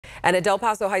And a Del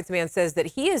Paso Heights man says that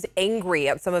he is angry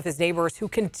at some of his neighbors who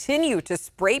continue to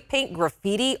spray paint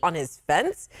graffiti on his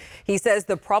fence. He says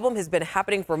the problem has been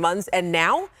happening for months, and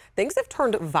now things have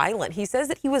turned violent. He says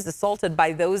that he was assaulted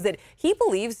by those that he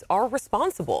believes are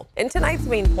responsible. In tonight's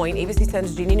Main Point, ABC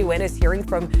 10's Jeannie Nguyen is hearing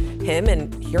from him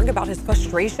and hearing about his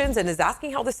frustrations and is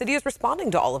asking how the city is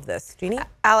responding to all of this. Jeannie?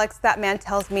 Alex, that man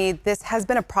tells me this has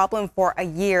been a problem for a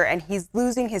year, and he's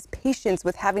losing his patience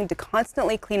with having to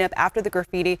constantly clean up after the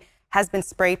graffiti has been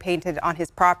spray painted on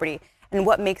his property. And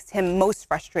what makes him most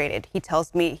frustrated, he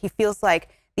tells me, he feels like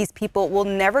these people will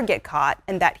never get caught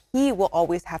and that he will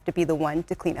always have to be the one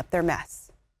to clean up their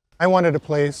mess. I wanted a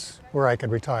place where I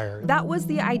could retire. That was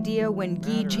the idea when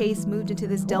Gui Chase moved into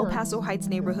this Del Paso Heights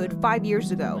neighborhood 5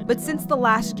 years ago. But since the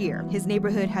last year, his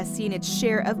neighborhood has seen its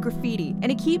share of graffiti,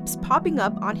 and it keeps popping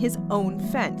up on his own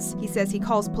fence. He says he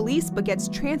calls police but gets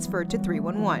transferred to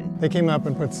 311. They came up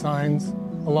and put signs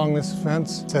along this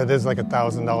fence. Said there's like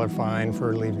 $1,000 fine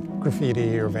for leaving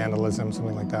graffiti or vandalism,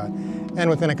 something like that.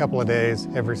 And within a couple of days,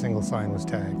 every single sign was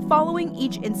tagged. Following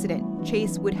each incident,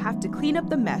 Chase would have to clean up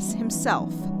the mess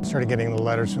himself. I started getting the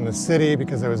letters from the city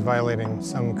because I was violating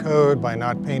some code by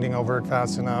not painting over it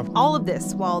fast enough. All of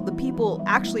this while the people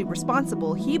actually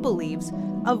responsible, he believes,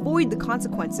 avoid the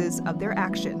consequences of their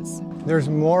actions. There's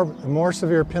a more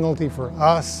severe penalty for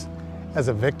us as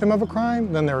a victim of a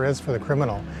crime than there is for the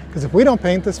criminal. Because if we don't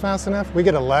paint this fast enough, we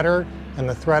get a letter and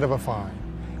the threat of a fine,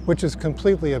 which is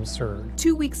completely absurd.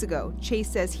 2 weeks ago, Chase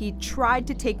says he tried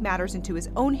to take matters into his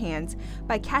own hands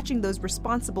by catching those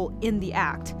responsible in the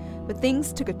act, but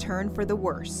things took a turn for the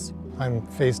worse. I'm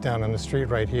face down on the street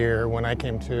right here. When I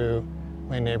came to,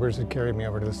 my neighbors had carried me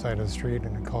over to the side of the street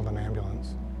and had called an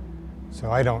ambulance. So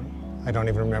I don't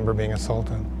even remember being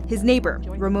assaulted. His neighbor,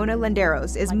 Ramona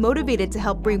Landeros, is motivated to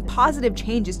help bring positive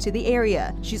changes to the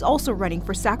area. She's also running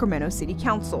for Sacramento City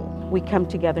Council. We come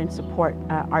together and support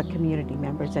our community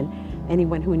members and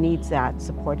anyone who needs that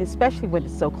support, especially when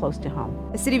it's so close to home.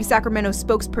 A City of Sacramento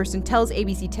spokesperson tells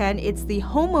ABC 10 it's the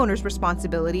homeowner's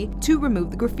responsibility to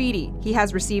remove the graffiti. He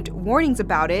has received warnings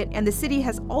about it, and the city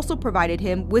has also provided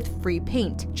him with free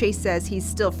paint. Chase says he's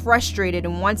still frustrated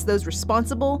and wants those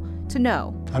responsible to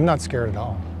know. I'm not scared at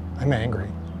all. I'm angry.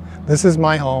 This is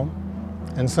my home,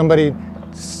 and some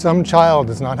child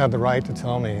does not have the right to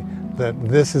tell me that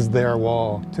this is their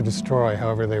wall to destroy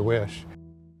however they wish.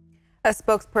 A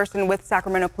spokesperson with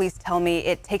Sacramento Police tell me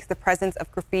it takes the presence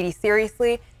of graffiti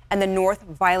seriously, and the North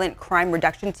Violent Crime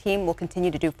Reduction Team will continue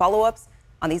to do follow-ups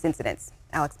on these incidents.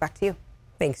 Alex, back to you.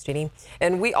 Thanks, Jeannie.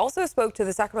 And we also spoke to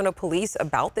the Sacramento Police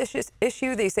about this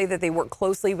issue. They say that they work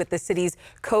closely with the city's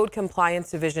Code Compliance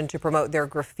Division to promote their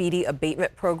graffiti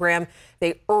abatement program.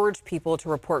 They urge people to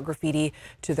report graffiti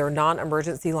to their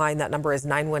non-emergency line. That number is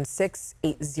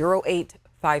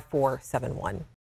 916-808-5471.